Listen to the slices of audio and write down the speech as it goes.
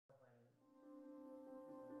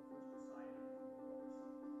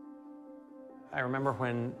I remember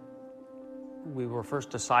when we were first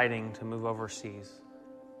deciding to move overseas,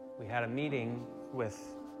 we had a meeting with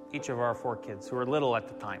each of our 4 kids who were little at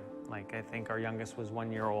the time. Like, I think our youngest was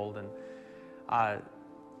 1 year old. And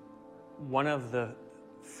one of the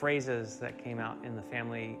phrases that came out in the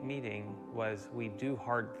family meeting was, "We do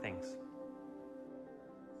hard things."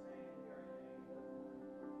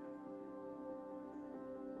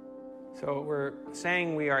 So we're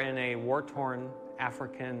saying we are in a war-torn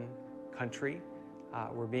African country.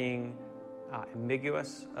 We're being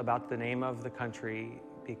ambiguous about the name of the country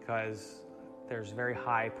because there's very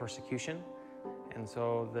high persecution. And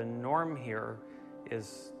so the norm here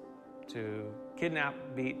is to kidnap,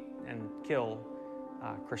 beat, and kill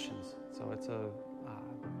Christians. So it's a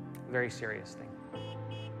very serious thing.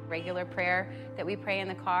 Regular prayer that we pray in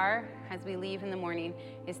the car as we leave in the morning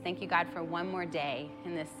is, thank you, God, for one more day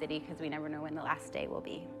in this city, because we never know when the last day will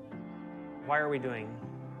be. Why are we doing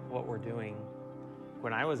what we're doing?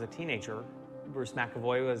 When I was a teenager, Bruce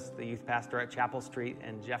McAvoy was the youth pastor at Chapel Street,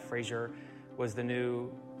 and Jeff Frazier was the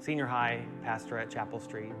new senior high pastor at Chapel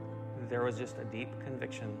Street. There was just a deep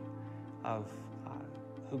conviction of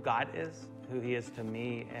who God is, who He is to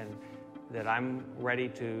me, and that I'm ready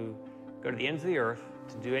to go to the ends of the earth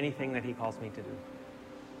to do anything that He calls me to do.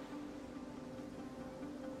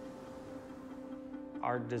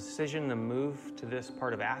 Our decision to move to this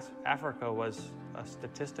part of Africa was a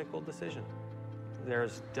statistical decision.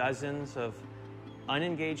 There's dozens of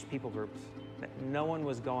unengaged people groups that no one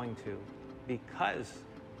was going to because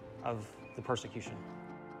of the persecution.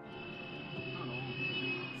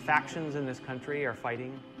 Factions in this country are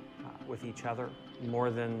fighting with each other. More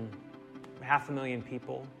than 500,000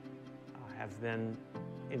 people have been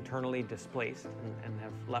internally displaced and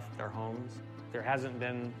have left their homes. There hasn't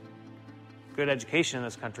been good education in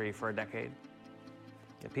this country for a decade.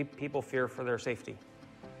 People fear for their safety.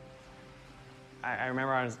 I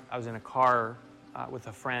remember I was in a car with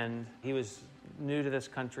a friend. He was new to this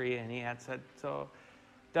country, and he had said, "So,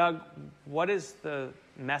 Doug, what is the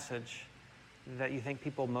message that you think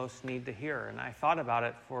people most need to hear?" And I thought about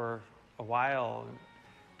it for a while.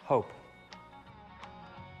 Hope.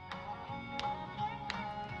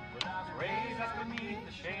 Raised us beneath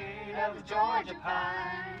the shade of the Georgia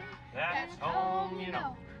pine. That's home, you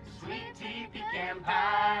know. Sweet tea, pecan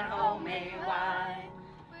pie, homemade wine.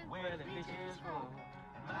 Where the beaches grow,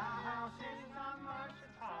 and my house is not much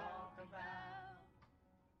to talk about.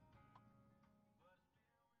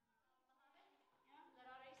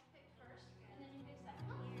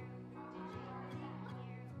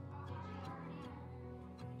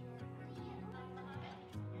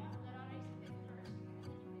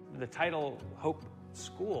 The title Hope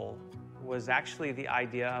School was actually the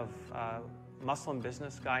idea of a Muslim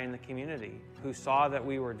business guy in the community who saw that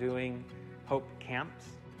we were doing Hope camps,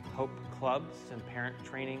 Hope clubs, and parent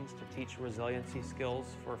trainings to teach resiliency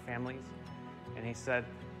skills for families. And he said,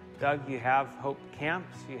 "Doug, you have Hope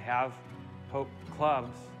camps, you have Hope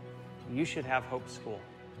clubs, you should have Hope School."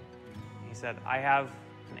 He said, "I have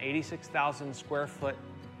an 86,000 square foot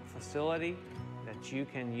facility that you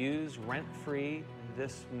can use rent-free.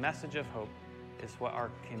 This message of hope is what our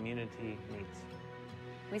community needs."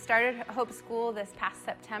 We started Hope School this past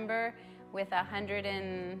September with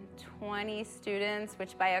 120 students,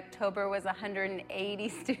 which by October was 180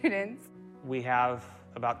 students. We have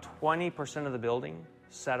about 20% of the building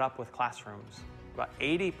set up with classrooms. About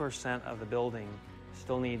 80% of the building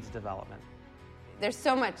still needs development. There's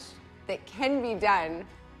so much that can be done,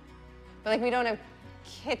 but like we don't have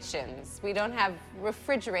kitchens, we don't have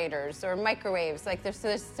refrigerators or microwaves. Like there's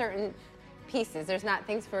certain pieces. There's not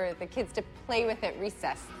things for the kids to play with at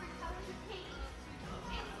recess.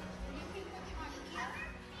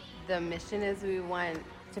 The mission is we want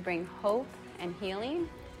to bring hope and healing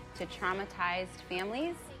to traumatized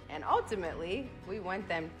families. And ultimately, we want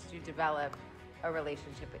them to develop a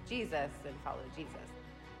relationship with Jesus and follow Jesus.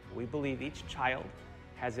 We believe each child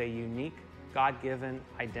has a unique God-given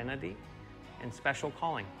identity and special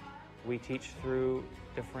calling. We teach through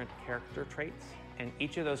different character traits, and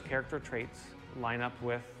each of those character traits line up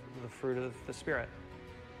with the fruit of the Spirit.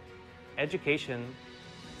 Education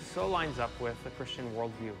so lines up with the Christian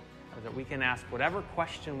worldview that we can ask whatever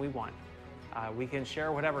question we want, we can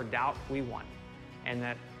share whatever doubt we want, and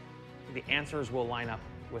that the answers will line up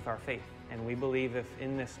with our faith. And we believe if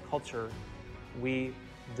in this culture we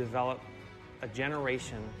develop a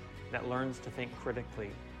generation that learns to think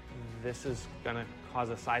critically, this is going to cause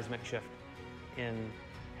a seismic shift in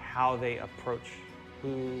how they approach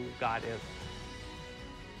who God is.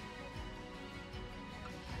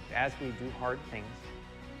 As we do hard things,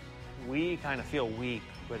 we kind of feel weak,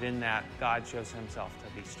 but in that, God shows Himself to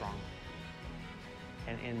be strong.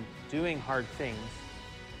 And in doing hard things,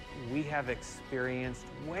 we have experienced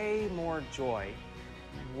way more joy,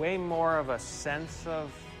 way more of a sense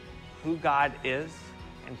of who God is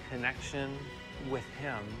and connection with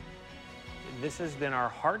Him. This has been our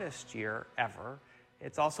hardest year ever.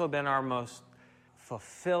 It's also been our most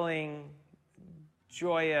fulfilling,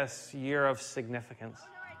 joyous year of significance.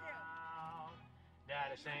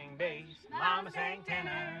 Daddy sang bass, Mama sang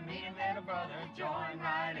tenor, me and little brother joined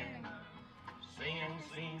right in. Singing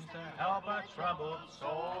seems to help a troubled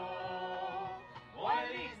soul. One of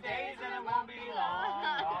these days, and it won't be long,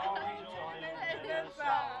 I'll be joining in this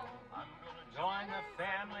song. I'm gonna join the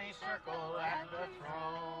family circle at the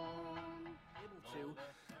throne.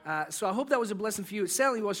 So I hope that was a blessing for you. It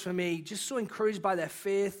certainly was for me. Just so encouraged by their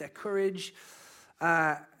faith, their courage.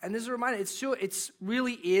 And as a reminder, it's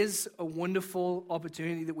really is a wonderful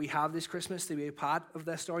opportunity that we have this Christmas to be a part of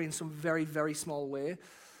their story in some very, very small way.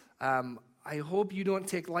 I hope you don't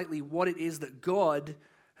take lightly what it is that God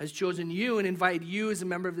has chosen you and invited you as a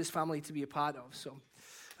member of this family to be a part of. So,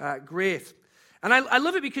 great. And I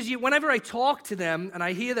love it because whenever I talk to them and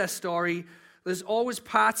I hear their story, there's always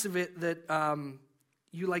parts of it that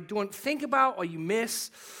you don't think about or you miss.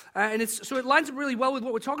 And so it lines up really well with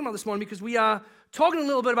what we're talking about this morning, because we are talking a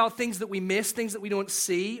little bit about things that we miss, things that we don't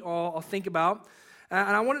see or think about.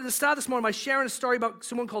 And I wanted to start this morning by sharing a story about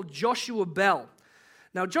someone called Joshua Bell.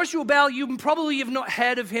 Now, Joshua Bell, you probably have not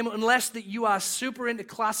heard of him unless that you are super into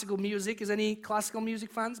classical music. Is any classical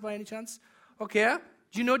music fans by any chance? Okay.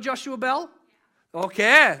 Do you know Joshua Bell?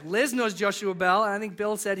 Okay. Liz knows Joshua Bell. I think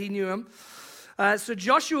Bill said he knew him. So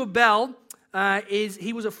Joshua Bell,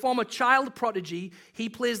 he was a former child prodigy. He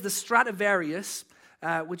plays the Stradivarius,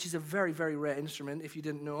 which is a very, very rare instrument if you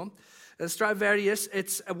didn't know. The Stradivarius,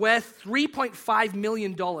 it's worth $3.5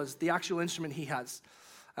 million, the actual instrument he has.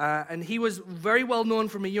 And he was very well known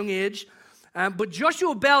from a young age. But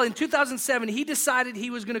Joshua Bell, in 2007, he decided he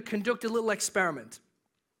was going to conduct a little experiment.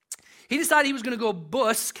 He decided he was going to go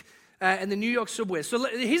busk in the New York subway. So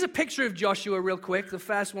here's a picture of Joshua real quick, the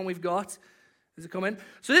first one we've got. Is it coming?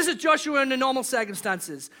 So this is Joshua under normal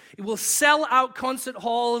circumstances. It will sell out concert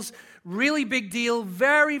halls, really big deal,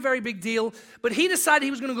 very, very big deal. But he decided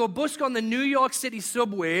he was going to go busk on the New York City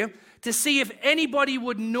subway to see if anybody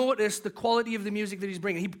would notice the quality of the music that he's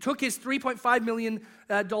bringing. He took his $3.5 million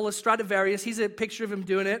Stradivarius. Here's a picture of him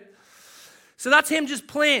doing it. So that's him just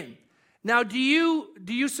playing. Now, do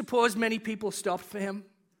you suppose many people stopped for him?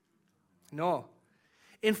 No.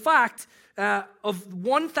 In fact, of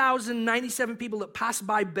 1,097 people that passed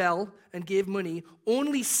by Bell and gave money,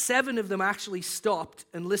 only 7 of them actually stopped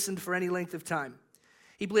and listened for any length of time.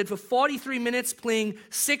 He played for 43 minutes, playing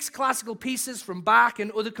 6 classical pieces from Bach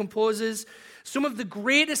and other composers, some of the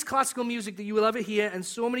greatest classical music that you will ever hear, and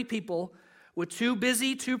so many people were too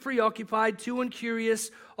busy, too preoccupied, too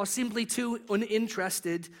uncurious, or simply too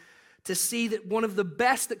uninterested to see that one of the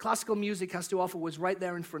best that classical music has to offer was right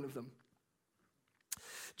there in front of them.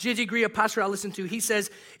 J.J. Greer, a pastor I listen to, he says,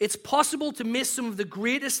 it's possible to miss some of the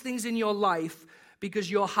greatest things in your life because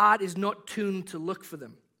your heart is not tuned to look for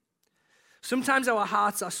them. Sometimes our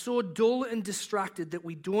hearts are so dull and distracted that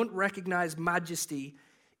we don't recognize majesty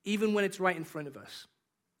even when it's right in front of us.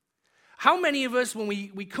 How many of us, when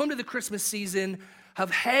we come to the Christmas season, have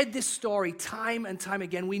heard this story time and time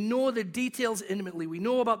again? We know the details intimately. We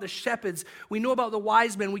know about the shepherds. We know about the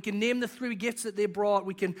wise men. We can name the 3 gifts that they brought.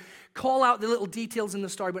 We can call out the little details in the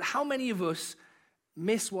story. But how many of us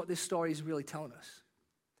miss what this story is really telling us?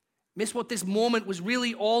 Miss what this moment was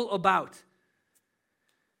really all about?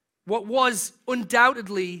 What was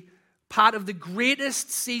undoubtedly part of the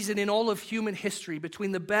greatest season in all of human history,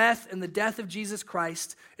 between the birth and the death of Jesus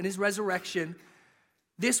Christ and his resurrection.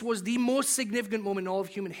 This was the most significant moment in all of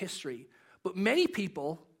human history. But many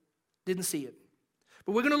people didn't see it.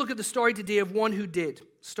 But we're going to look at the story today of one who did.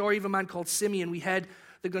 Story of a man called Simeon. We had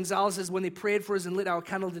the Gonzaleses, when they prayed for us and lit our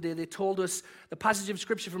candle today, they told us the passage of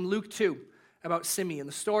scripture from Luke 2 about Simeon,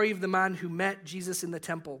 the story of the man who met Jesus in the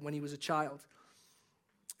temple when he was a child.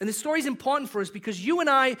 And this story is important for us because you and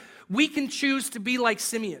I, we can choose to be like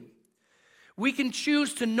Simeon. We can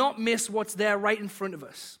choose to not miss what's there right in front of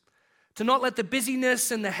us. To not let the busyness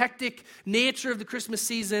and the hectic nature of the Christmas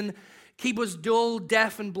season keep us dull,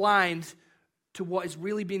 deaf, and blind to what is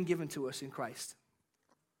really being given to us in Christ.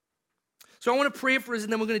 So I want to pray for us,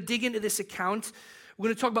 and then we're going to dig into this account. We're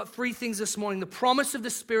going to talk about 3 things this morning: the promise of the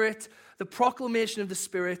Spirit, the proclamation of the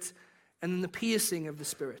Spirit, and then the piercing of the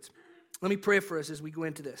Spirit. Let me pray for us as we go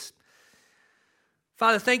into this.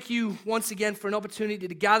 Father, thank you once again for an opportunity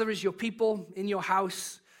to gather as your people in your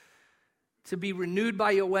house, to be renewed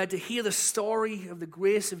by your word, to hear the story of the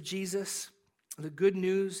grace of Jesus, the good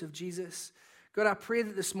news of Jesus. God, I pray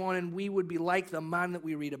that this morning we would be like the man that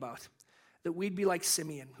we read about, that we'd be like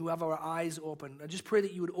Simeon, who have our eyes open. I just pray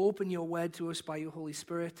that you would open your word to us by your Holy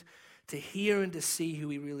Spirit to hear and to see who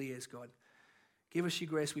he really is, God. Give us your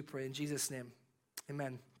grace, we pray, in Jesus' name.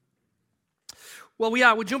 Amen. Well,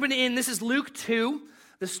 we're jumping in. This is Luke 2,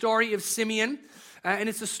 the story of Simeon, and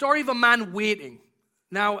it's the story of a man waiting.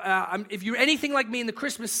 Now, if you're anything like me in the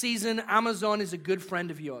Christmas season, Amazon is a good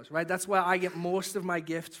friend of yours, right? That's where I get most of my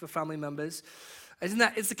gifts for family members. Isn't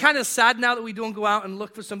that? It's kind of sad now that we don't go out and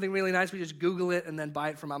look for something really nice. We just Google it and then buy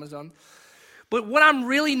it from Amazon. But what I'm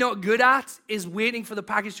really not good at is waiting for the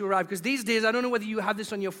package to arrive. Because these days, I don't know whether you have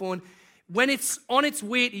this on your phone. When it's on its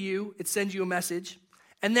way to you, it sends you a message.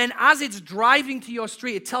 And then as it's driving to your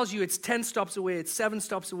street, it tells you it's 10 stops away, it's 7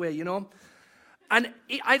 stops away, you know? And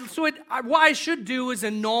what I should do as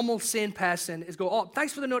a normal, sane person is go, oh,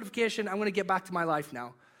 thanks for the notification. I'm going to get back to my life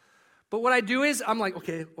now. But what I do is I'm like,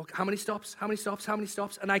 okay, how many stops? How many stops? How many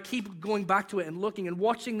stops? And I keep going back to it and looking and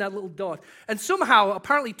watching that little dot. And somehow,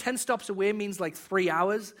 apparently 10 stops away means like 3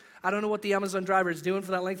 hours. I don't know what the Amazon driver is doing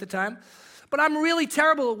for that length of time. But I'm really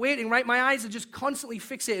terrible at waiting, right? My eyes are just constantly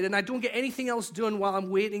fixated and I don't get anything else done while I'm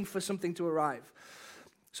waiting for something to arrive.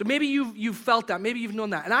 So maybe you've felt that, maybe you've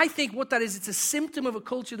known that. And I think what that is, it's a symptom of a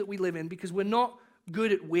culture that we live in because we're not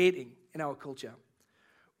good at waiting in our culture.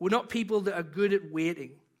 We're not people that are good at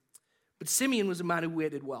waiting. But Simeon was a man who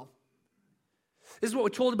waited well. This is what we're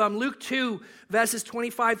told about in Luke 2, verses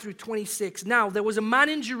 25 through 26. Now, there was a man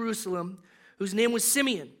in Jerusalem whose name was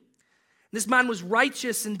Simeon. This man was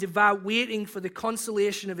righteous and devout, waiting for the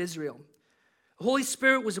consolation of Israel. The Holy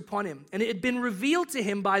Spirit was upon him, and it had been revealed to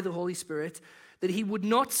him by the Holy Spirit that he would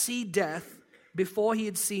not see death before he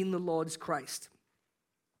had seen the Lord's Christ.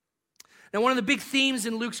 Now, one of the big themes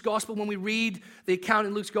in Luke's gospel, when we read the account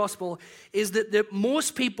in Luke's gospel, is that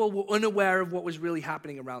most people were unaware of what was really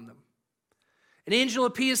happening around them. An angel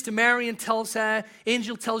appears to Mary and tells her.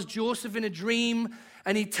 Angel tells Joseph in a dream,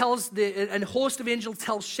 and a host of angels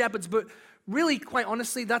tells shepherds. But really, quite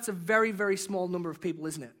honestly, that's a very, very small number of people,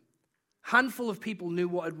 isn't it? Handful of people knew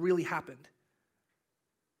what had really happened.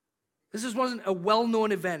 This wasn't a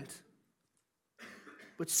well-known event.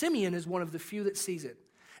 But Simeon is one of the few that sees it.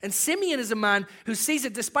 And Simeon is a man who sees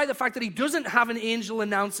it despite the fact that he doesn't have an angel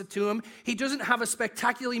announce it to him. He doesn't have a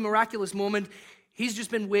spectacularly miraculous moment. He's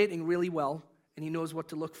just been waiting really well, and he knows what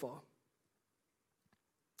to look for.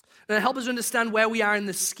 Now, to help us understand where we are in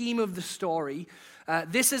the scheme of the story,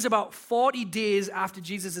 this is about 40 days after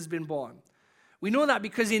Jesus has been born. We know that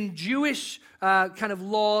because in Jewish kind of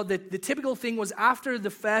law, the typical thing was after the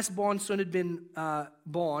firstborn son had been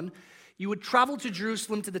born, you would travel to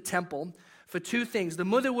Jerusalem to the temple for 2 things. The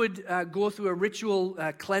mother would go through a ritual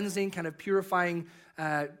cleansing, kind of purifying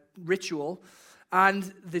ritual.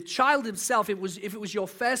 And the child himself, if it was your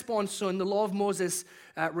firstborn son, the law of Moses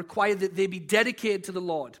required that they be dedicated to the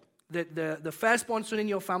Lord. That the firstborn son in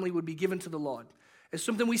your family would be given to the Lord. It's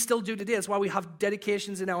something we still do today. That's why we have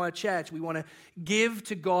dedications in our church. We want to give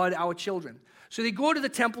to God our children. So they go to the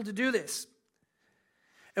temple to do this.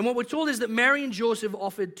 And what we're told is that Mary and Joseph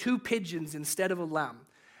offered 2 pigeons instead of a lamb.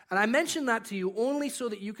 And I mention that to you only so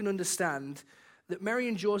that you can understand that Mary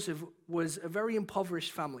and Joseph was a very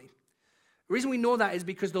impoverished family. The reason we know that is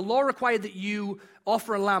because the law required that you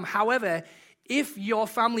offer a lamb. However, if your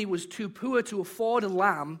family was too poor to afford a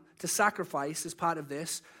lamb to sacrifice as part of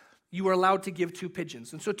this, you were allowed to give 2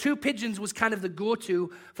 pigeons. And so 2 pigeons was kind of the go-to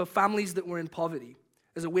for families that were in poverty,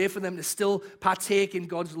 as a way for them to still partake in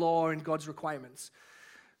God's law and God's requirements.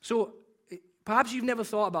 So perhaps you've never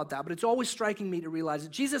thought about that, but it's always striking me to realize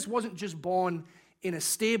that Jesus wasn't just born in a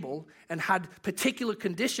stable and had particular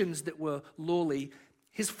conditions that were lowly.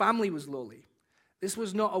 His family was lowly. This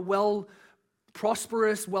was not a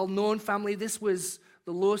prosperous, well-known family. This was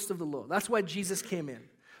the lowest of the low. That's why Jesus came in.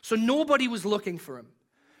 So nobody was looking for him.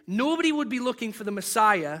 Nobody would be looking for the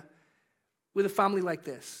Messiah with a family like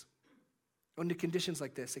this, under conditions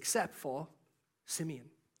like this, except for Simeon.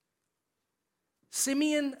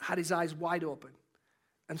 Simeon had his eyes wide open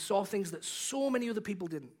and saw things that so many other people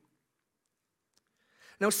didn't.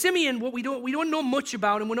 Now, Simeon, what we don't know much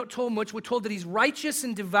about, and we're not told much. We're told that he's righteous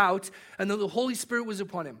and devout, and that the Holy Spirit was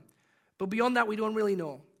upon him. But beyond that, we don't really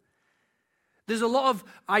know. There's a lot of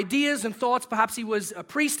ideas and thoughts. Perhaps he was a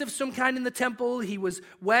priest of some kind in the temple. He was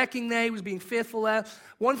working there. He was being faithful there.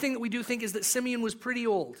 One thing that we do think is that Simeon was pretty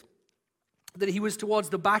old, that he was towards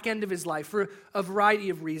the back end of his life for a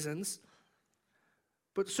variety of reasons.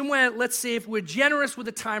 But somewhere, let's say, if we're generous with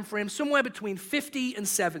a time frame, somewhere between 50 and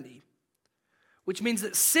 70, which means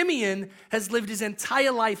that Simeon has lived his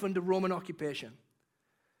entire life under Roman occupation.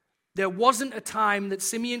 There wasn't a time that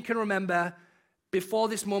Simeon can remember before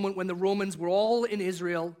this moment when the Romans were all in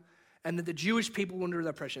Israel and that the Jewish people were under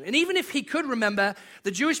oppression. And even if he could remember,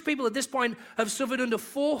 the Jewish people at this point have suffered under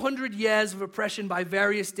 400 years of oppression by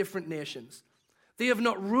various different nations. They have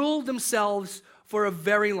not ruled themselves for a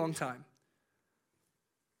very long time.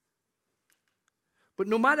 But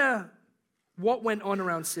no matter what went on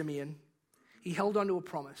around Simeon, he held on to a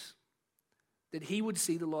promise that he would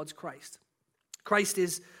see the Lord's Christ. Christ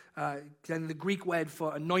is the Greek word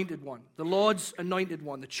for anointed one, the Lord's anointed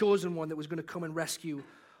one, the chosen one that was going to come and rescue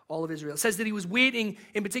all of Israel. It says that he was waiting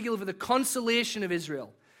in particular for the consolation of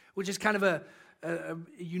Israel, which is kind of a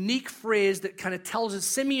unique phrase that kind of tells us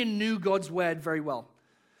Simeon knew God's word very well.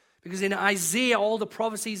 Because in Isaiah, all the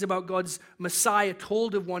prophecies about God's Messiah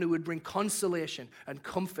told of one who would bring consolation and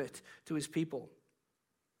comfort to his people.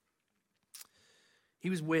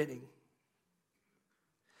 He was waiting.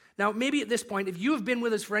 Now, maybe at this point, if you have been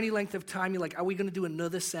with us for any length of time, you're like, are we going to do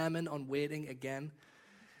another sermon on waiting again?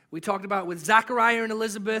 We talked about it with Zachariah and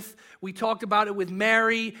Elizabeth. We talked about it with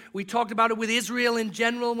Mary. We talked about it with Israel in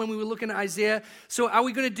general when we were looking at Isaiah. So are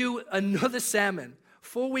we going to do another sermon,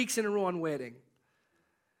 4 weeks in a row on waiting?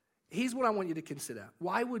 Here's what I want you to consider.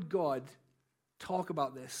 Why would God talk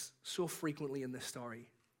about this so frequently in this story?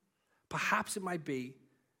 Perhaps it might be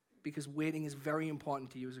because waiting is very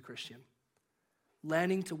important to you as a Christian.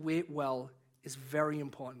 Learning to wait well is very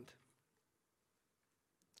important.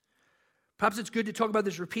 Perhaps it's good to talk about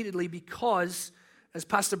this repeatedly because, as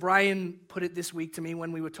Pastor Brian put it this week to me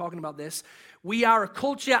when we were talking about this, we are a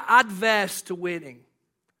culture adverse to waiting.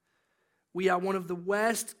 We are one of the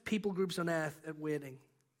worst people groups on earth at waiting.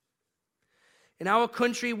 In our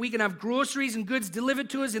country, we can have groceries and goods delivered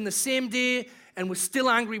to us in the same day, and we're still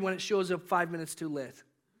angry when it shows up 5 minutes too late.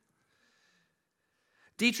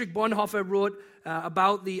 Dietrich Bonhoeffer wrote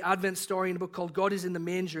about the Advent story in a book called God is in the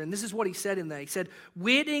Manger, and this is what he said in there. He said,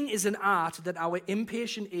 waiting is an art that our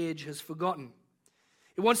impatient age has forgotten.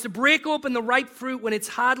 It wants to break open the ripe fruit when it's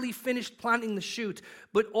hardly finished planting the shoot,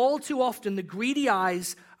 but all too often the greedy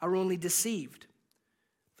eyes are only deceived.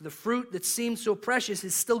 For the fruit that seems so precious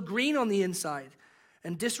is still green on the inside,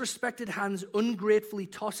 and disrespected hands ungratefully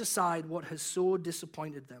toss aside what has so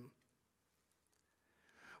disappointed them.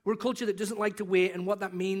 We're a culture that doesn't like to wait, and what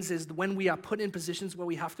that means is that when we are put in positions where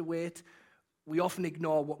we have to wait, we often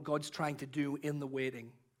ignore what God's trying to do in the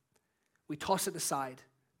waiting. We toss it aside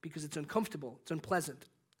because it's uncomfortable, it's unpleasant.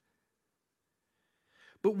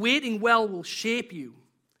 But waiting well will shape you.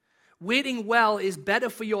 Waiting well is better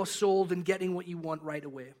for your soul than getting what you want right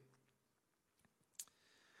away.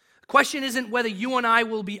 The question isn't whether you and I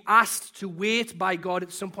will be asked to wait by God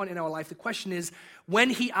at some point in our life. The question is, when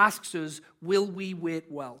he asks us, will we wait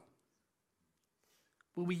well?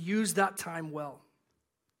 Will we use that time well?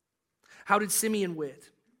 How did Simeon wait?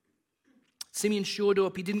 Simeon showed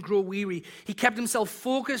up. He didn't grow weary. He kept himself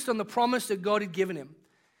focused on the promise that God had given him.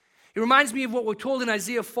 It reminds me of what we're told in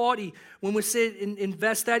Isaiah 40 when we say in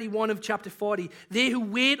verse 31 of chapter 40, they who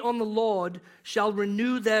wait on the Lord shall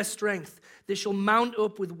renew their strength. They shall mount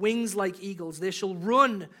up with wings like eagles. They shall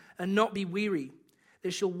run and not be weary.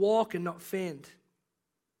 They shall walk and not faint.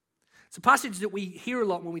 It's a passage that we hear a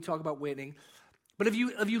lot when we talk about waiting. But if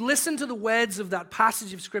you listen to the words of that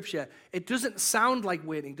passage of Scripture, it doesn't sound like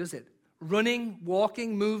waiting, does it? Running,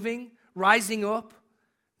 walking, moving, rising up,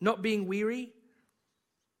 not being weary.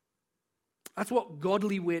 That's what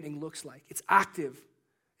godly waiting looks like. It's active,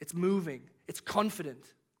 it's moving, it's confident.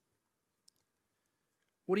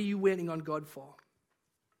 What are you waiting on God for?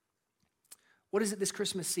 What is it this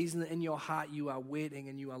Christmas season that in your heart you are waiting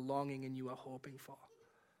and you are longing and you are hoping for?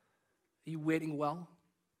 Are you waiting well?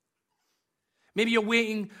 Maybe you're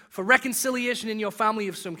waiting for reconciliation in your family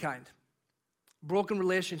of some kind. Broken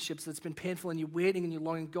relationships that's been painful and you're waiting and you're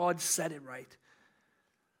longing. God said it right.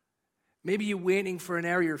 Maybe you're waiting for an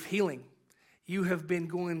area of healing. You have been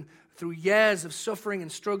going through years of suffering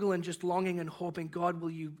and struggle and just longing and hoping, God,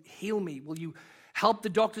 will you heal me? Will you help the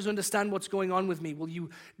doctors understand what's going on with me? Will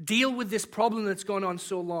you deal with this problem that's gone on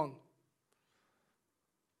so long?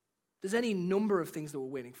 There's any number of things that we're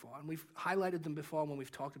waiting for, and we've highlighted them before when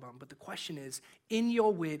we've talked about them. But the question is, in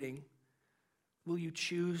your waiting, will you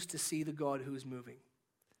choose to see the God who is moving?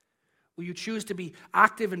 Will you choose to be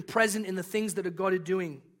active and present in the things that God is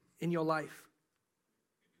doing in your life?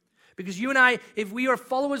 Because you and I, if we are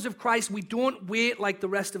followers of Christ, we don't wait like the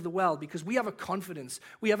rest of the world because we have a confidence,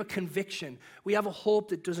 we have a conviction, we have a hope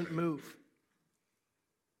that doesn't move.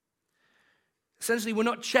 Essentially, we're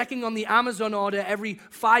not checking on the Amazon order every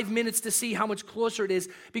 5 minutes to see how much closer it is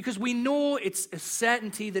because we know it's a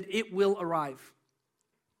certainty that it will arrive.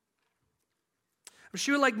 I'm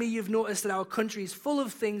sure, like me, you've noticed that our country is full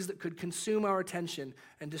of things that could consume our attention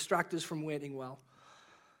and distract us from waiting well.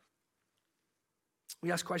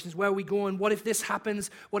 We ask questions, where are we going? What if this happens?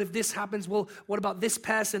 What if this happens? Well, what about this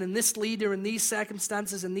person and this leader and these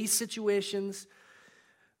circumstances and these situations?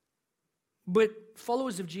 But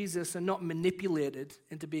followers of Jesus are not manipulated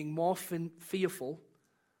into being more fearful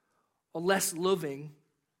or less loving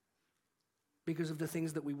because of the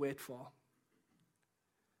things that we wait for.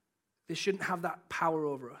 They shouldn't have that power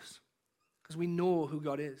over us because we know who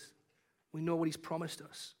God is. We know what he's promised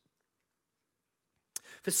us.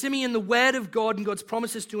 For Simeon, the word of God and God's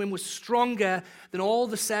promises to him was stronger than all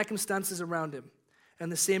the circumstances around him.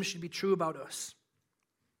 And the same should be true about us.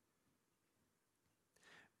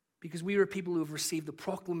 Because we are people who have received the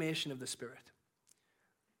proclamation of the Spirit.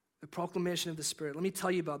 The proclamation of the Spirit. Let me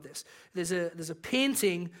tell you about this. There's a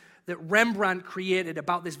painting that Rembrandt created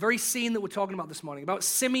about this very scene that we're talking about this morning, about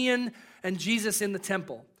Simeon and Jesus in the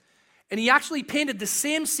temple. And he actually painted the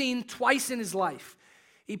same scene twice in his life.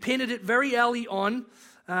 He painted it very early on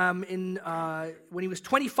when he was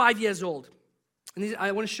 25 years old. And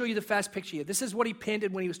I want to show you the first picture here. This is what he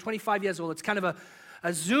painted when he was 25 years old. It's kind of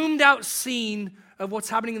a zoomed out scene of what's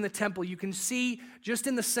happening in the temple. You can see just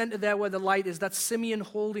in the center there where the light is, that's Simeon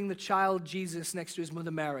holding the child Jesus next to his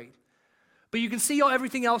mother Mary. But you can see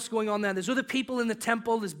everything else going on there. There's other people in the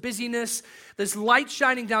temple. There's busyness. There's light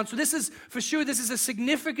shining down. So this is, for sure, this is a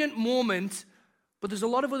significant moment, but there's a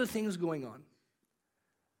lot of other things going on.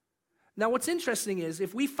 Now, what's interesting is,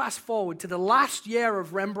 if we fast forward to the last year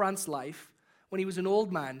of Rembrandt's life, when he was an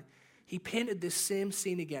old man, he painted this same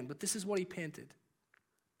scene again, but this is what he painted.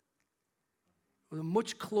 With a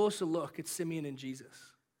much closer look at Simeon and Jesus.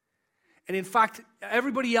 And in fact,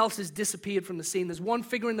 everybody else has disappeared from the scene. There's one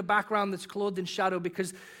figure in the background that's clothed in shadow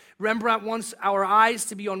because Rembrandt wants our eyes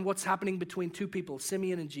to be on what's happening between two people,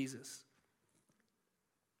 Simeon and Jesus.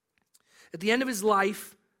 At the end of his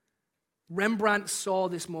life, Rembrandt saw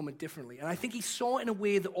this moment differently. And I think he saw it in a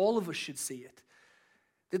way that all of us should see it.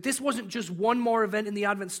 That this wasn't just one more event in the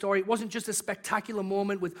Advent story. It wasn't just a spectacular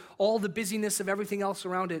moment with all the busyness of everything else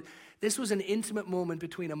around it. This was an intimate moment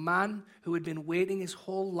between a man who had been waiting his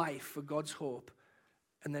whole life for God's hope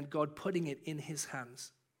and then God putting it in his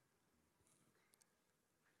hands.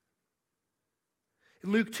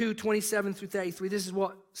 In Luke 2:27 through 33, this is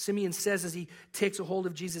what Simeon says as he takes a hold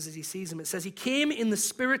of Jesus as he sees him. It says, he came in the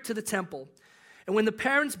Spirit to the temple, and when the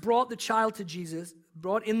parents brought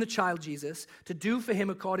in the child Jesus to do for him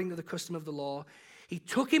according to the custom of the law, he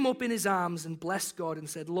took him up in his arms and blessed God and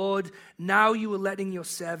said, Lord, now you are letting your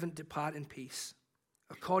servant depart in peace,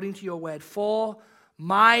 according to your word. For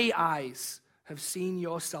my eyes have seen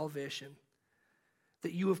your salvation,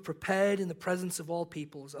 that you have prepared in the presence of all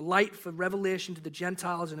peoples, a light for revelation to the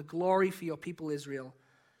Gentiles and a glory for your people Israel.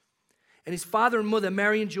 And his father and mother,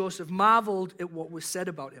 Mary and Joseph, marveled at what was said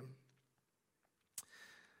about him.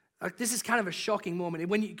 This is kind of a shocking moment.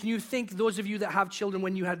 Can you think, those of you that have children,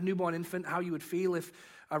 when you had a newborn infant, how you would feel if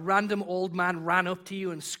a random old man ran up to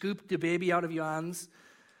you and scooped the baby out of your hands?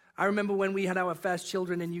 I remember when we had our first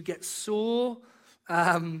children, and you get so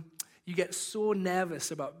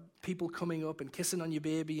nervous about people coming up and kissing on your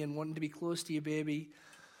baby and wanting to be close to your baby.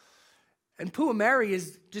 And poor Mary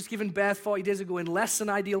is just given birth 40 days ago in less than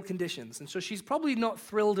ideal conditions. And so she's probably not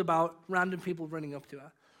thrilled about random people running up to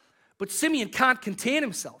her. But Simeon can't contain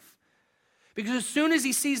himself. Because as soon as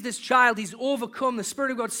he sees this child, he's overcome. The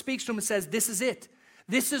Spirit of God speaks to him and says, this is it.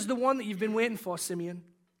 This is the one that you've been waiting for, Simeon.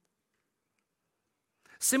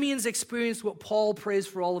 Simeon's experienced what Paul prays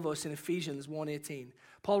for all of us in Ephesians 1:18.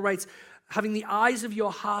 Paul writes, having the eyes of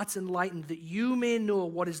your hearts enlightened, that you may know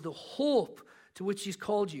what is the hope to which he's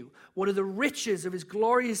called you, what are the riches of his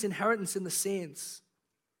glorious inheritance in the saints.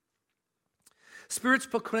 Spirit's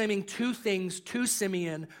proclaiming two things to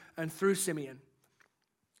Simeon and through Simeon.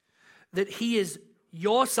 That he is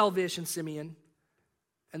your salvation, Simeon,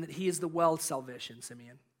 and that he is the world's salvation,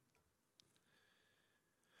 Simeon.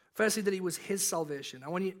 Firstly, that he was his salvation. I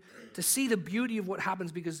want you to see the beauty of what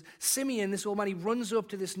happens, because Simeon, this old man, he runs up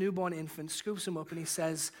to this newborn infant, scoops him up, and he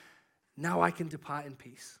says, now I can depart in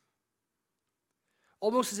peace.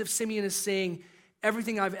 Almost as if Simeon is saying,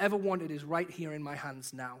 everything I've ever wanted is right here in my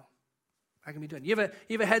hands now. I can be done. You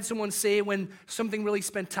ever heard someone say when something really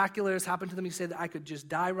spectacular has happened to them, you say that I could just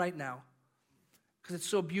die right now because it's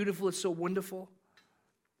so beautiful, it's so wonderful.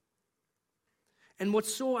 And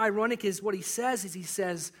what's so ironic is what he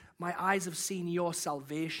says, my eyes have seen your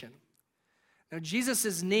salvation. Now,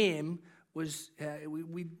 Jesus' name was,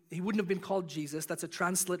 he wouldn't have been called Jesus. That's a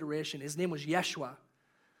transliteration. His name was Yeshua.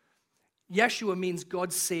 Yeshua means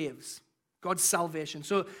God saves. God's salvation.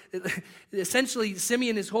 So essentially,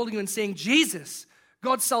 Simeon is holding him and saying, Jesus,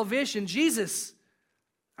 God's salvation, Jesus,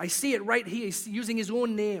 I see it right here. He's using his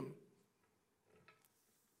own name.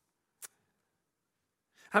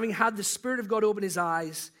 Having had the Spirit of God open his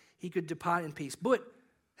eyes, he could depart in peace. But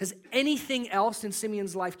has anything else in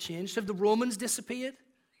Simeon's life changed? Have the Romans disappeared?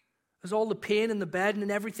 Has all the pain and the burden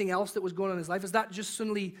and everything else that was going on in his life, has that just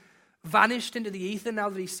suddenly vanished into the ether now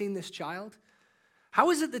that he's seen this child? How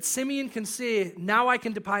is it that Simeon can say, now I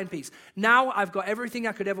can depart in peace? Now I've got everything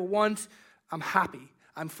I could ever want. I'm happy.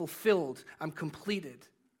 I'm fulfilled. I'm completed.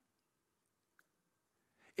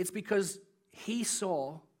 It's because he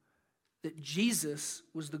saw that Jesus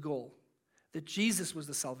was the goal, that Jesus was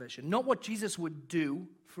the salvation. Not what Jesus would do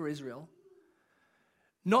for Israel,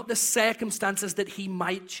 not the circumstances that he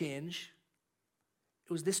might change.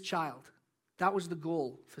 It was this child. That was the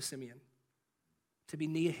goal for Simeon, to be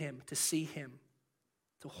near him, to see him,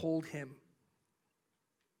 to hold him.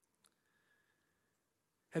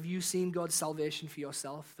 Have you seen God's salvation for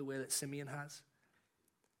yourself the way that Simeon has?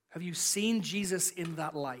 Have you seen Jesus in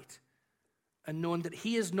that light and known that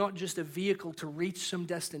he is not just a vehicle to reach some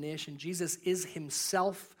destination? Jesus is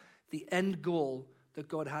himself the end goal that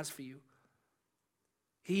God has for you.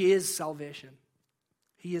 He is salvation.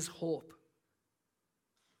 He is hope.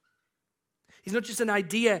 He's not just an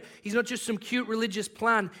idea. He's not just some cute religious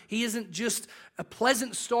plan. He isn't just a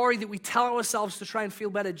pleasant story that we tell ourselves to try and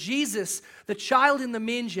feel better. Jesus, the child in the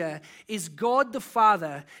manger, is God the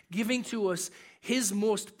Father giving to us his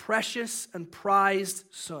most precious and prized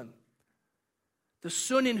Son. The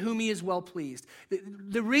Son in whom he is well pleased.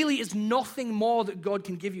 There really is nothing more that God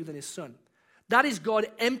can give you than his Son. That is God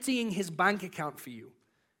emptying his bank account for you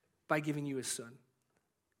by giving you his Son.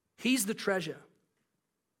 He's the treasure.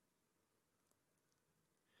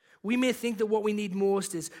 We may think that what we need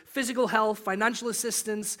most is physical health, financial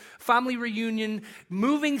assistance, family reunion,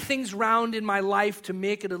 moving things around in my life to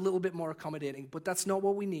make it a little bit more accommodating. But that's not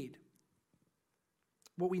what we need.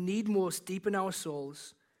 What we need most deep in our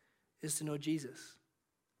souls is to know Jesus,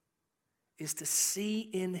 is to see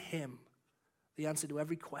in him the answer to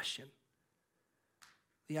every question,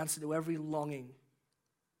 the answer to every longing,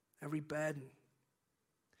 every burden.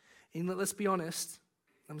 And let's be honest,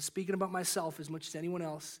 I'm speaking about myself as much as anyone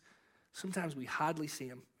else. Sometimes we hardly see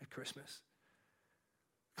him at Christmas.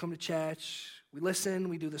 Come to church, we listen,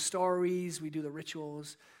 we do the stories, we do the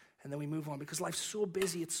rituals, and then we move on because life's so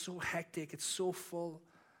busy, it's so hectic, it's so full.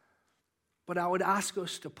 But I would ask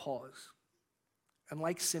us to pause and,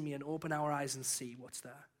 like Simeon, open our eyes and see what's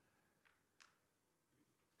there.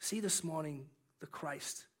 See this morning the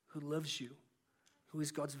Christ who loves you, who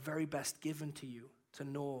is God's very best given to you to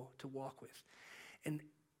know, to walk with. And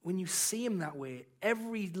when you see him that way,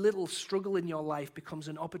 every little struggle in your life becomes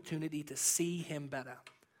an opportunity to see him better.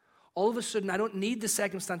 All of a sudden, I don't need the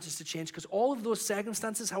circumstances to change because all of those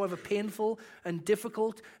circumstances, however painful and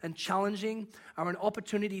difficult and challenging, are an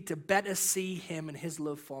opportunity to better see him and his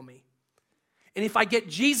love for me. And if I get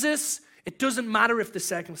Jesus, it doesn't matter if the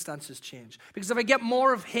circumstances change. Because if I get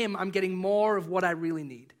more of him, I'm getting more of what I really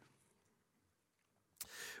need.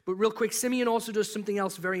 But real quick, Simeon also does something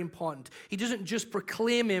else very important. He doesn't just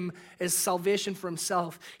proclaim him as salvation for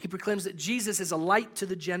himself. He proclaims that Jesus is a light to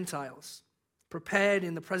the Gentiles, prepared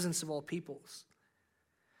in the presence of all peoples.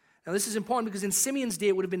 Now, this is important because in Simeon's day,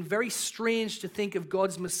 it would have been very strange to think of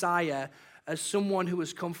God's Messiah as someone who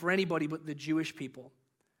has come for anybody but the Jewish people.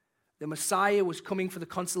 The Messiah was coming for the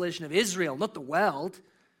consolation of Israel, not the world.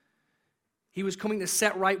 He was coming to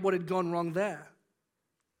set right what had gone wrong there.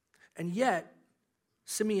 And yet,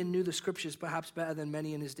 Simeon knew the scriptures perhaps better than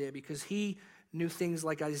many in his day because he knew things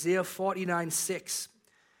like Isaiah 49:6.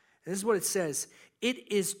 And this is what it says: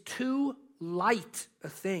 "It is too light a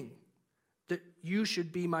thing that you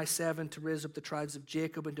should be my servant to raise up the tribes of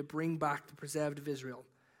Jacob and to bring back the preserved of Israel.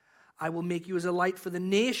 I will make you as a light for the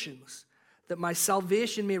nations, that my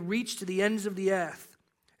salvation may reach to the ends of the earth.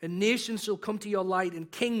 And nations shall come to your light,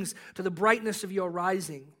 and kings to the brightness of your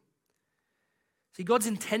rising." See, God's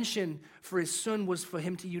intention for his Son was for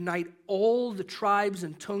him to unite all the tribes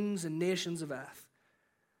and tongues and nations of earth,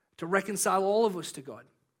 to reconcile all of us to God,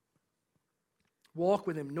 walk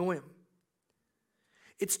with him, know him.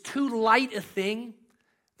 It's too light a thing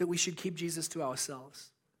that we should keep Jesus to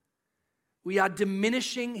ourselves. We are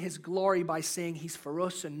diminishing his glory by saying he's for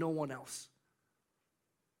us and no one else.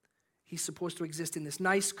 He's supposed to exist in this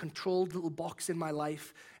nice, controlled little box in my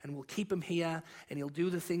life, and we'll keep him here, and he'll do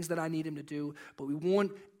the things that I need him to do, but we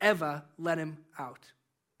won't ever let him out.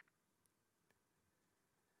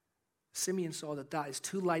 Simeon saw that that is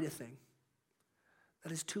too light a thing.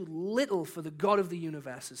 That is too little for the God of the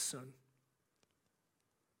universe's Son.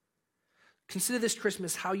 Consider this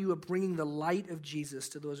Christmas how you are bringing the light of Jesus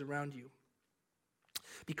to those around you.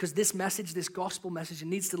 Because this message, this gospel message, it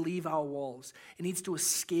needs to leave our walls. It needs to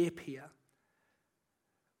escape here.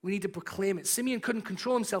 We need to proclaim it. Simeon couldn't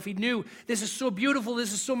control himself. He knew, this is so beautiful,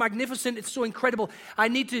 this is so magnificent, it's so incredible. I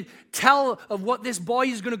need to tell of what this boy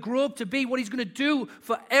is going to grow up to be, what he's going to do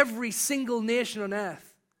for every single nation on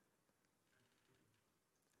earth.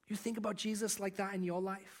 You think about Jesus like that in your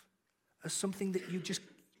life, as something that you just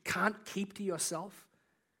can't keep to yourself?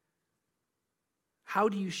 How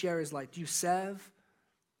do you share his life? Do you serve?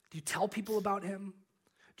 Do you tell people about him?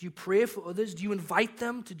 Do you pray for others? Do you invite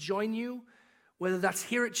them to join you? Whether that's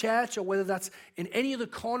here at church or whether that's in any other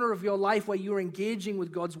corner of your life where you're engaging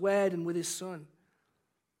with God's word and with his son.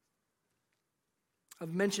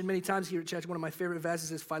 I've mentioned many times here at church, one of my favorite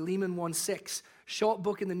verses is Philemon 1:6, short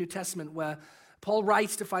book in the New Testament where Paul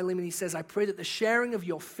writes to Philemon, he says, I pray that the sharing of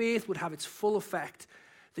your faith would have its full effect,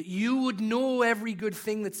 that you would know every good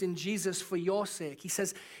thing that's in Jesus for your sake. He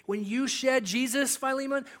says, when you share Jesus,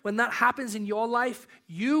 Philemon, when that happens in your life,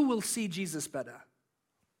 you will see Jesus better.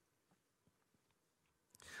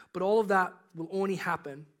 But all of that will only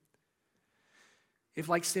happen if,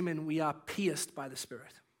 like Simeon, we are pierced by the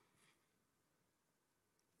Spirit.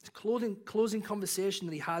 This closing conversation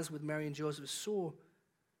that he has with Mary and Joseph is so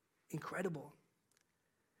incredible.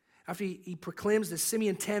 After he proclaims this,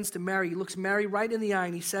 Simeon turns to Mary. He looks Mary right in the eye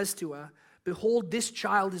and he says to her, behold, this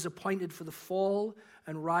child is appointed for the fall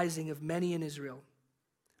and rising of many in Israel,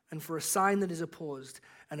 and for a sign that is opposed,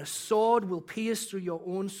 and a sword will pierce through your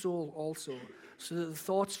own soul also, so that the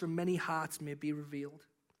thoughts from many hearts may be revealed.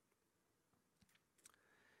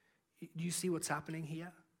 Do you see what's happening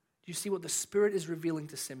here? Do you see what the Spirit is revealing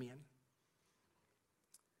to Simeon?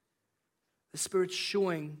 The Spirit's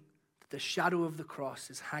showing that the shadow of the cross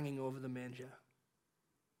is hanging over the manger.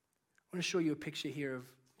 I want to show you a picture here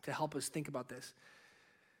to help us think about this.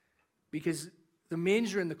 Because the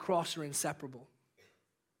manger and the cross are inseparable.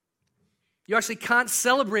 You actually can't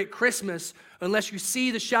celebrate Christmas unless you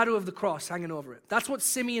see the shadow of the cross hanging over it. That's what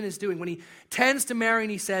Simeon is doing when he turns to Mary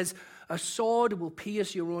and he says, a sword will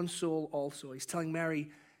pierce your own soul also. He's telling Mary,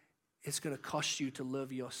 it's going to cost you to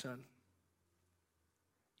love your son.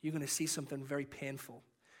 You're going to see something very painful.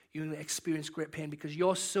 You're going to experience great pain because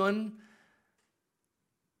your son,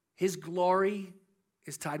 his glory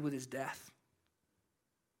is tied with his death.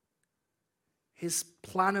 His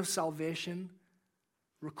plan of salvation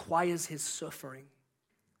requires his suffering.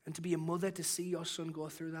 And to be a mother, to see your son go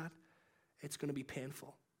through that, it's going to be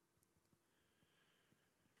painful.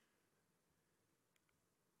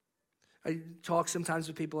 I talk sometimes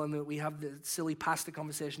with people and we have the silly pastor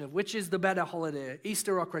conversation of which is the better holiday,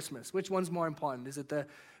 Easter or Christmas? Which one's more important? Is it the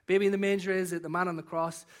baby in the manger? Is it the man on the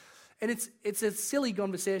cross? And it's a silly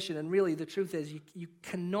conversation, and really the truth is you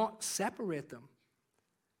cannot separate them.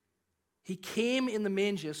 He came in the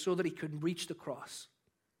manger so that he could reach the cross.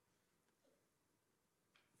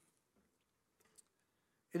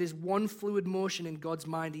 It is one fluid motion in God's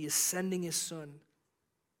mind. He is sending his son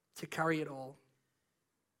to carry it all.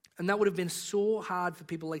 And that would have been so hard for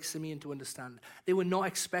people like Simeon to understand. They were not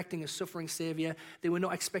expecting a suffering Savior. They were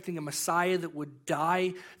not expecting a Messiah that would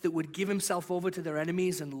die, that would give himself over to their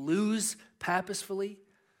enemies and lose purposefully.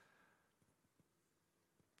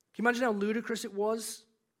 Can you imagine how ludicrous it was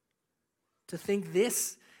to think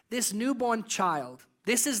this newborn child,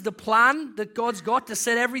 this is the plan that God's got to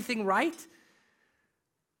set everything right?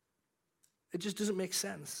 It just doesn't make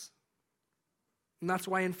sense. And that's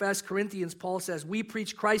why in 1 Corinthians, Paul says, we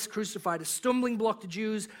preach Christ crucified, a stumbling block to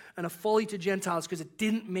Jews and a folly to Gentiles, because it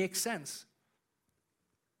didn't make sense.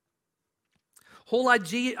 Whole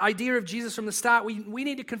idea of Jesus from the start, we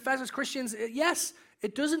need to confess as Christians, yes,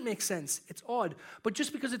 it doesn't make sense. It's odd. But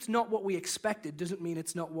just because it's not what we expected doesn't mean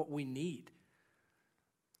it's not what we need.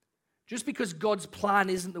 Just because God's plan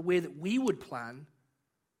isn't the way that we would plan,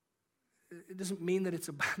 it doesn't mean that it's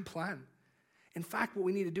a bad plan. In fact, what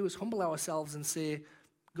we need to do is humble ourselves and say,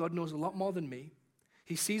 God knows a lot more than me.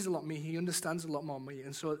 He sees a lot more. He understands a lot more than me.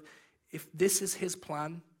 And so if this is his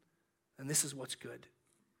plan, then this is what's good.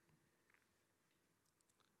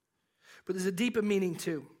 But there's a deeper meaning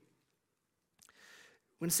too.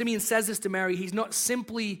 When Simeon says this to Mary, he's not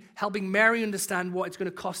simply helping Mary understand what it's going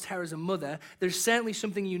to cost her as a mother. There's certainly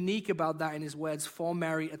something unique about that in his words for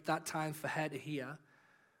Mary at that time for her to hear.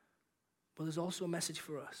 But there's also a message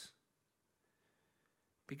for us.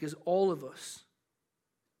 Because all of us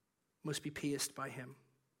must be pierced by him.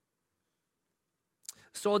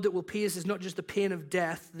 The sword that will pierce is not just the pain of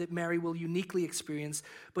death that Mary will uniquely experience,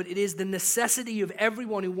 but it is the necessity of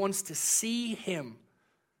everyone who wants to see him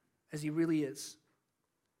as he really is.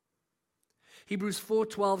 Hebrews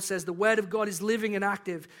 4:12 says, the word of God is living and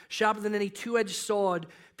active, sharper than any two-edged sword,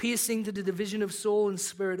 piercing to the division of soul and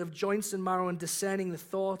spirit, of joints and marrow, and discerning the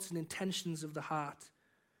thoughts and intentions of the heart.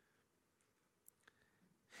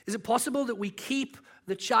 Is it possible that we keep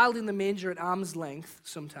the child in the manger at arm's length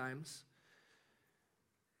sometimes?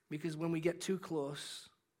 Because when we get too close,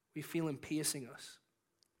 we feel him piercing us,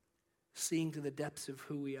 seeing to the depths of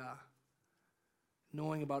who we are,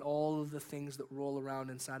 knowing about all of the things that roll around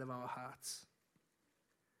inside of our hearts.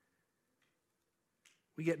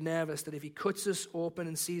 We get nervous that if he cuts us open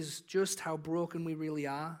and sees just how broken we really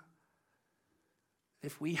are,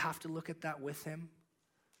 if we have to look at that with him,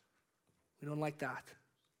 we don't like that.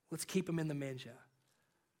 Let's keep him in the manger.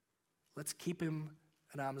 Let's keep him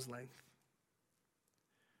at arm's length.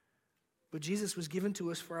 But Jesus was given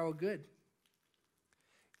to us for our good.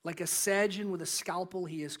 Like a surgeon with a scalpel,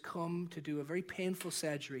 he has come to do a very painful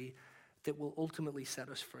surgery that will ultimately set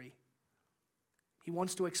us free. He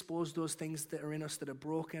wants to expose those things that are in us that are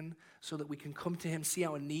broken so that we can come to him, see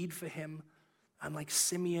our need for him, and like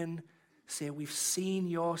Simeon, say, we've seen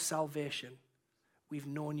your salvation. We've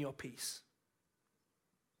known your peace.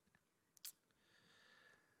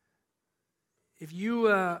 If you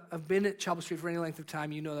have been at Chapel Street for any length of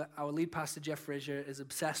time, you know that our lead pastor, Jeff Frazier, is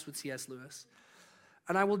obsessed with C.S. Lewis.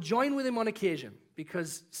 And I will join with him on occasion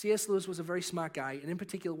because C.S. Lewis was a very smart guy. And in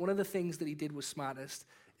particular, one of the things that he did was smartest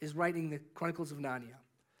is writing the Chronicles of Narnia.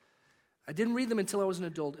 I didn't read them until I was an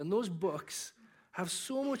adult. And those books have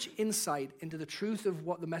so much insight into the truth of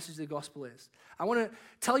what the message of the gospel is. I want to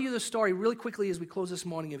tell you the story really quickly as we close this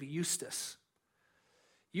morning of Eustace.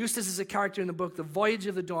 Eustace is a character in the book, The Voyage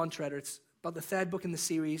of the Dawn Treader. It's about the third book in the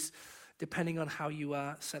series, depending on how you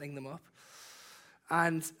are setting them up.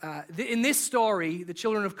 And in this story, the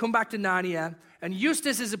children have come back to Narnia, and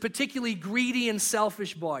Eustace is a particularly greedy and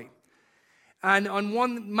selfish boy. And on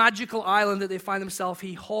one magical island that they find themselves,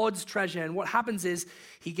 he hoards treasure. And what happens is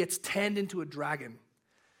he gets turned into a dragon.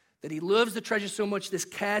 That he loves the treasure so much, this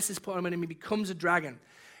curse is put on him, and he becomes a dragon.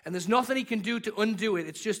 And there's nothing he can do to undo it.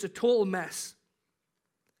 It's just a total mess.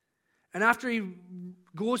 And after he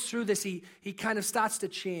goes through this, he kind of starts to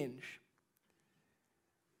change.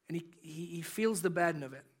 And he feels the burden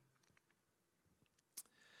of it.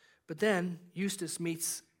 But then Eustace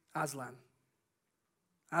meets Aslan.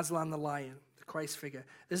 Aslan the lion, the Christ figure.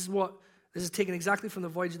 This is taken exactly from the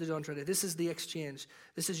Voyage of the Dawn Treader. This is the exchange.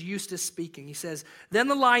 This is Eustace speaking. He says, "Then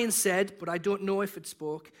the lion said, but I don't know if it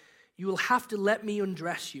spoke, 'You will have to let me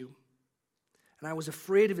undress you.' And I was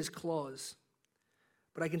afraid of his claws.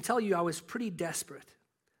 But I can tell you I was pretty desperate.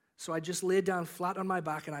 So I just laid down flat on my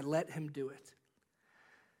back and I let him do it."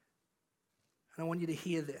 And I want you to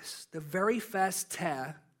hear this. The very first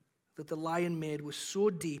tear that the lion made was so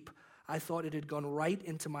deep, I thought it had gone right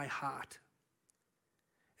into my heart.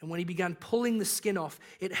 And when he began pulling the skin off,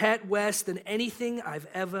 it hurt worse than anything I've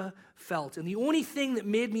ever felt. And the only thing that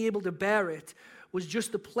made me able to bear it was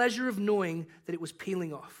just the pleasure of knowing that it was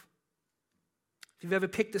peeling off. If you've ever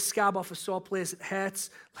picked a scab off a sore place, it hurts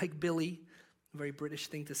like Billy. A very British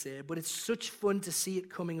thing to say, but it's such fun to see it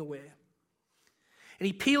coming away. And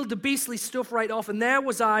he peeled the beastly stuff right off, and there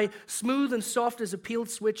was I, smooth and soft as a peeled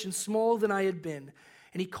switch and smaller than I had been.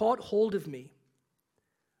 And he caught hold of me.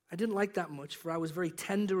 I didn't like that much, for I was very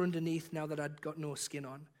tender underneath now that I'd got no skin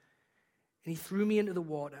on. And he threw me into the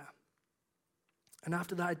water. And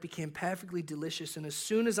after that, it became perfectly delicious. And as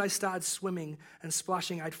soon as I started swimming and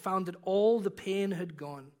splashing, I'd found that all the pain had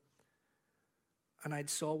gone. And I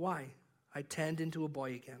saw why. I turned into a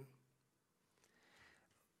boy again.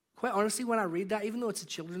 Quite honestly, when I read that, even though it's a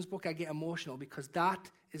children's book, I get emotional because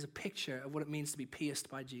that is a picture of what it means to be pierced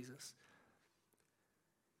by Jesus.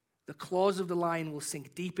 The claws of the lion will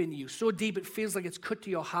sink deep in you, so deep it feels like it's cut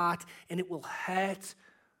to your heart, and it will hurt,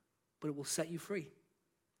 but it will set you free.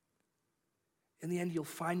 In the end, you'll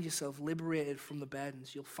find yourself liberated from the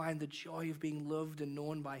burdens. You'll find the joy of being loved and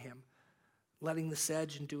known by him, letting the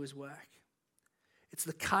surgeon do his work. It's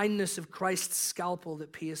the kindness of Christ's scalpel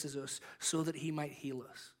that pierces us so that he might heal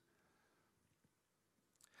us.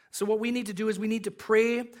 So what we need to do is we need to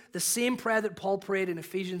pray the same prayer that Paul prayed in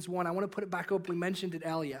Ephesians 1. I want to put it back up. We mentioned it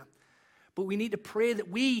earlier. But we need to pray that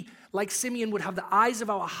we, like Simeon, would have the eyes of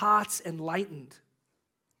our hearts enlightened.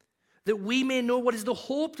 That we may know what is the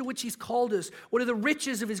hope to which he's called us. What are the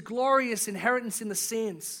riches of his glorious inheritance in the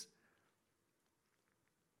saints.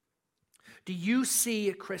 Do you see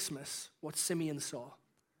at Christmas what Simeon saw?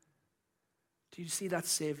 Do you see that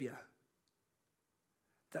Savior?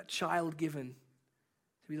 That child given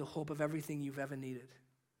to be the hope of everything you've ever needed?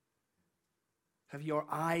 Have your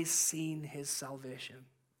eyes seen his salvation?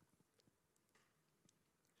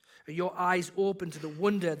 Are your eyes open to the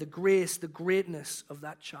wonder, the grace, the greatness of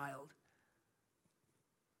that child?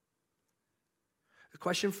 The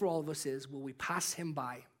question for all of us is, will we pass him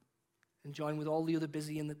by and join with all the other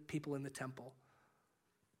busy people in the temple?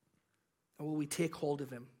 Or will we take hold of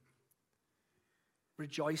him,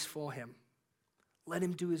 rejoice for him, let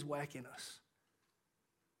him do his work in us,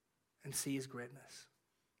 and see his greatness?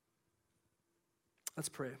 Let's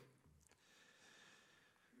pray.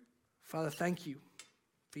 Father, thank you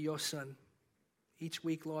for your Son. Each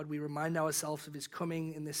week, Lord, we remind ourselves of his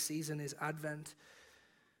coming in this season, his advent.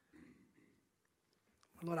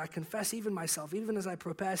 Lord, I confess even myself, even as I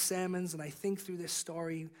prepare sermons and I think through this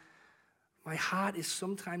story, my heart is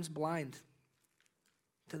sometimes blind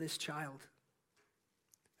to this child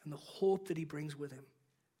and the hope that he brings with him.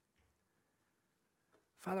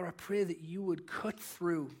 Father, I pray that you would cut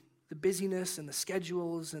through the busyness and the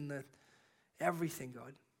schedules and the everything,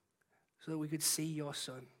 God, so that we could see your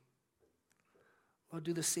Son. Lord,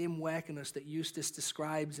 do the same work in us that Eustace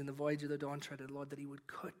describes in The Voyage of the Dawn Treader, Lord, that he would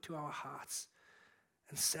cut to our hearts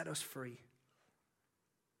and set us free.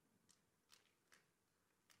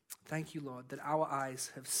 Thank you, Lord, that our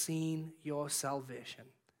eyes have seen your salvation.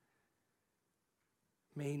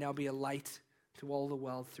 May he now be a light to all the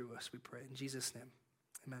world through us, we pray. In Jesus' name,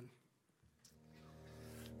 amen.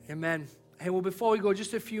 Amen. Hey, well, before we go,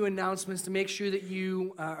 just a few announcements to make sure that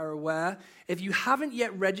you are aware. If you haven't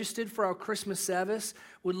yet registered for our Christmas service,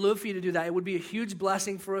 we'd love for you to do that. It would be a huge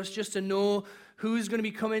blessing for us just to know who's going to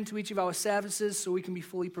be coming to each of our services so we can be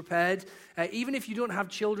fully prepared. Even if you don't have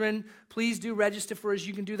children, please do register for us.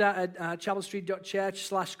 You can do that at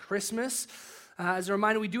chapelstreet.church/Christmas. As a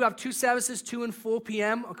reminder, we do have 2 services, 2 and 4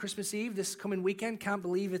 p.m. on Christmas Eve this coming weekend. Can't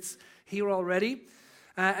believe it's here already.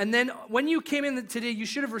 And then when you came in today, you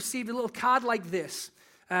should have received a little card like this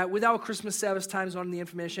with our Christmas service times on the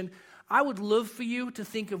information. I would love for you to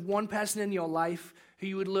think of one person in your life who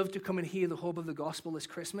you would love to come and hear the hope of the gospel this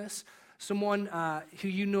Christmas. Someone who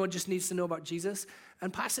you know just needs to know about Jesus.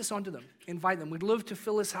 And pass this on to them. Invite them. We'd love to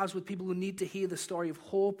fill this house with people who need to hear the story of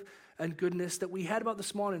hope and goodness that we heard about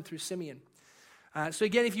this morning through Simeon. So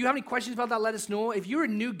again, if you have any questions about that, let us know. If you're a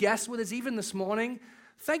new guest with us even this morning,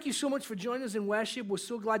 thank you so much for joining us in worship. We're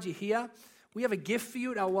so glad you're here. We have a gift for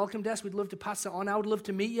you at our welcome desk. We'd love to pass it on. I would love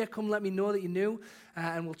to meet you. Come let me know that you're new,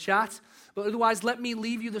 and we'll chat. But otherwise, let me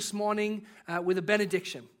leave you this morning with a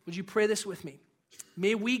benediction. Would you pray this with me?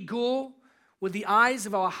 May we go with the eyes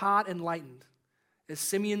of our heart enlightened, as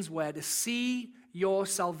Simeon's word, to see your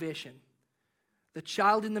salvation. The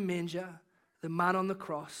child in the manger, the man on the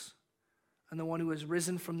cross, and the one who has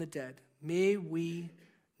risen from the dead. May we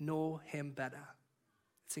know him better.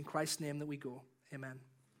 It's in Christ's name that we go. Amen.